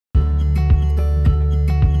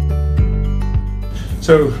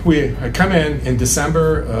So I come in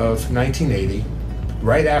December of 1980,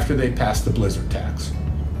 right after they passed the blizzard tax.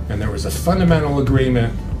 And there was a fundamental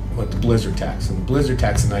agreement with the blizzard tax. And the blizzard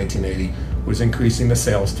tax in 1980 was increasing the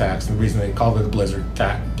sales tax. And the reason they called it a blizzard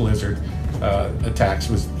tax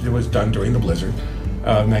was it was done during the blizzard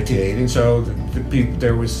of 1980. And so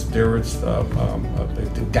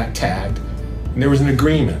it got tagged. And there was an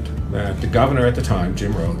agreement that the governor at the time,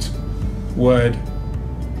 Jim Rhodes, would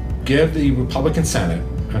give the Republican Senate,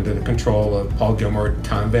 under the control of Paul Gilmore,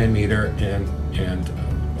 Tom Van Meter, and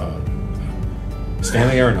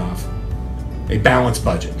Stanley Aronoff, a balanced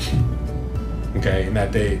budget. Okay, and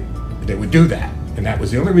that they would do that, and that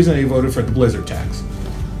was the only reason they voted for the blizzard tax.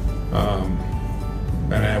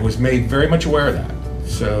 And I was made very much aware of that.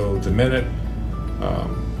 So the minute,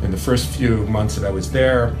 in the first few months that I was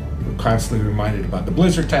there, we were constantly reminded about the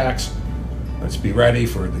blizzard tax. Let's be ready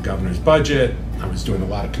for the governor's budget. I was doing a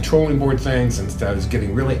lot of controlling board things, and I was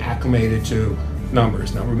getting really acclimated to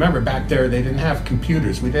numbers. Now remember, back there they didn't have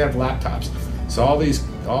computers, we didn't have laptops. So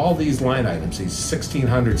all these line items, these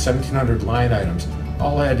 1,600, 1,700 line items,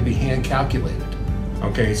 all had to be hand calculated.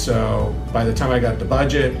 Okay, so by the time I got the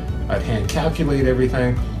budget, I'd hand calculate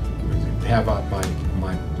everything, have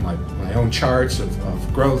my own charts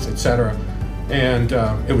of growth, etc. And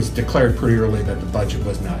it was declared pretty early that the budget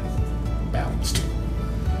was not balanced.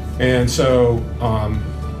 And so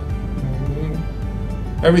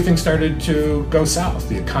everything started to go south.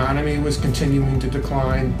 The economy was continuing to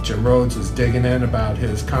decline. Jim Rhodes was digging in about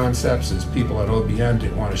his concepts. His people at OBN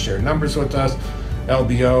didn't want to share numbers with us.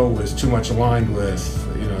 LBO was too much aligned with,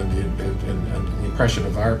 the impression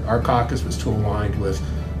of our caucus was too aligned with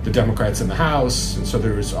the Democrats in the House. And so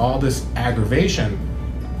there was all this aggravation.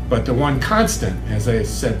 But the one constant, as I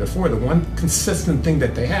said before, the one consistent thing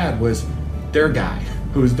that they had was their guy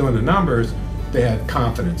who was doing the numbers, they had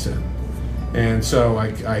confidence in. And so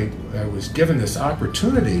I was given this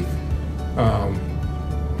opportunity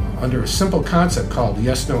under a simple concept called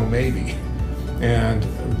yes, no, maybe. And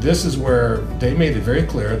this is where they made it very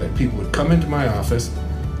clear that people would come into my office.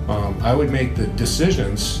 I would make the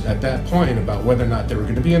decisions at that point about whether or not they were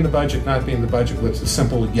going to be in the budget, not be in the budget, with a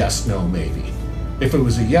simple yes, no, maybe. If it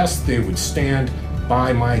was a yes, they would stand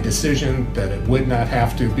by my decision that it would not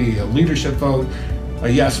have to be a leadership vote. A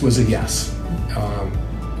yes was a yes.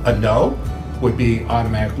 A no would be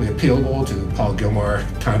automatically appealable to Paul Gilmore,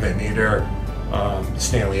 Tom Van Meter,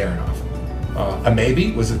 Stanley Aronoff. A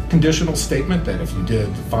maybe was a conditional statement that if you did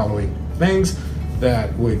the following things,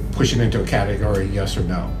 that would push it into a category yes or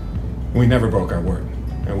no. We never broke our word,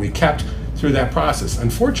 and we kept through that process.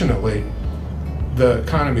 Unfortunately, the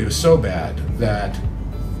economy was so bad that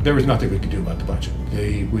there was nothing we could do about the budget.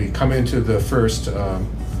 We come into the first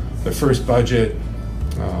budget.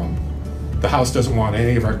 The House doesn't want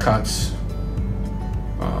any of our cuts.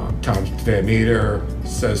 Tom Van Meter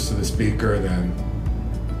says to the Speaker, then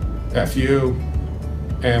F you,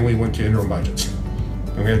 and we went to interim budgets.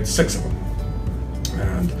 And we had 6 of them.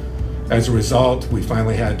 And as a result, we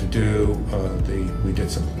finally had to do we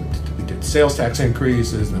did sales tax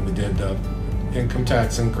increases, and then we did income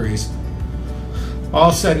tax increase.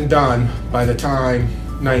 All said and done, by the time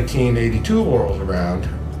 1982 rolled around,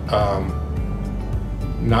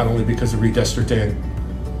 not only because of redistricting,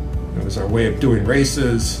 it was our way of doing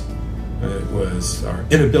races, it was our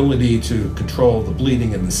inability to control the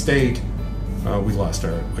bleeding in the state. We lost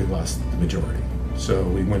the majority. So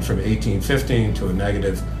we went from 18-15 to a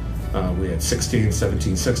negative. We had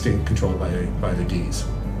 16-17-16 controlled by the Ds.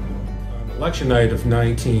 On election night of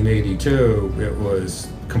 1982, it was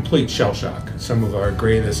complete shell shock. Some of our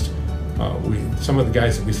greatest, some of the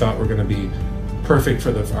guys that we thought were going to be perfect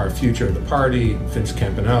for our future of the party, Vince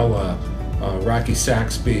Campanella, Rocky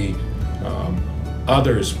Saxby,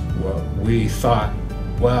 others, we thought,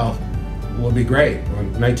 well, we'll be great.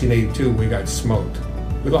 In 1982, we got smoked.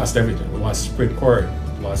 We lost everything. We lost the Supreme Court,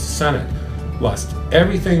 lost the Senate, lost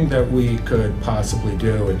everything that we could possibly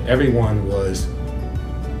do, and everyone was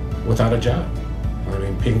without a job. I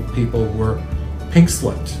mean, people were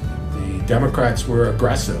pink-slipped. The Democrats were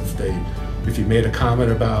aggressive. If you made a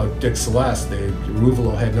comment about Dick Celeste,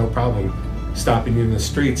 Ruvalo had no problem stopping you in the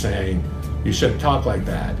street saying, you shouldn't talk like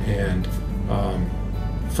that. And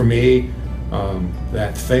for me,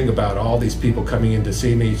 that thing about all these people coming in to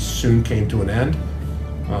see me soon came to an end.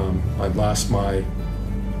 I'd lost my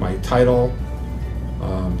title,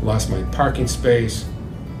 lost my parking space,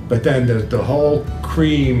 but then the whole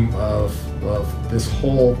cream of this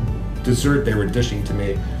whole dessert they were dishing to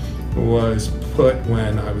me was put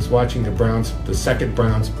when I was watching the second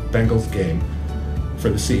Browns-Bengals game for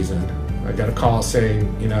the season. I got a call saying,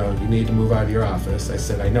 you need to move out of your office. I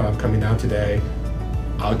said, I know, I'm coming down today.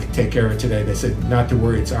 I'll take care of it today. They said, not to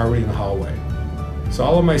worry, it's already in the hallway. So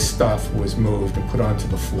all of my stuff was moved and put onto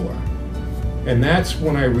the floor. And that's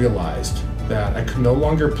when I realized that I could no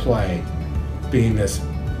longer play being this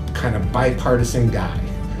kind of bipartisan guy,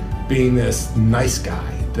 being this nice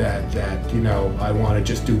guy that you know, I want to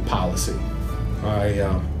just do policy.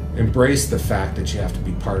 I embraced the fact that you have to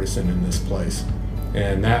be partisan in this place.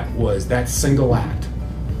 And that single act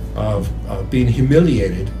of being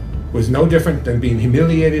humiliated was no different than being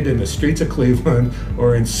humiliated in the streets of Cleveland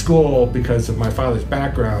or in school because of my father's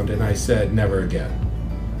background. And I said, never again.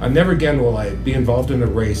 Never again will I be involved in a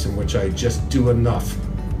race in which I just do enough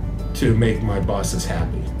to make my bosses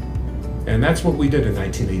happy. And that's what we did in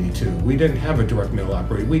 1982. We didn't have a direct mail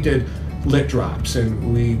operator. We did lit drops,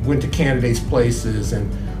 and we went to candidates' places, and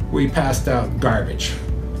we passed out garbage.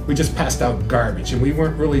 We just passed out garbage, and we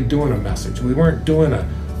weren't really doing a message. We weren't doing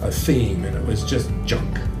a theme, and it was just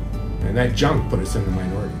junk. And that junk put us in the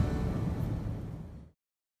minority.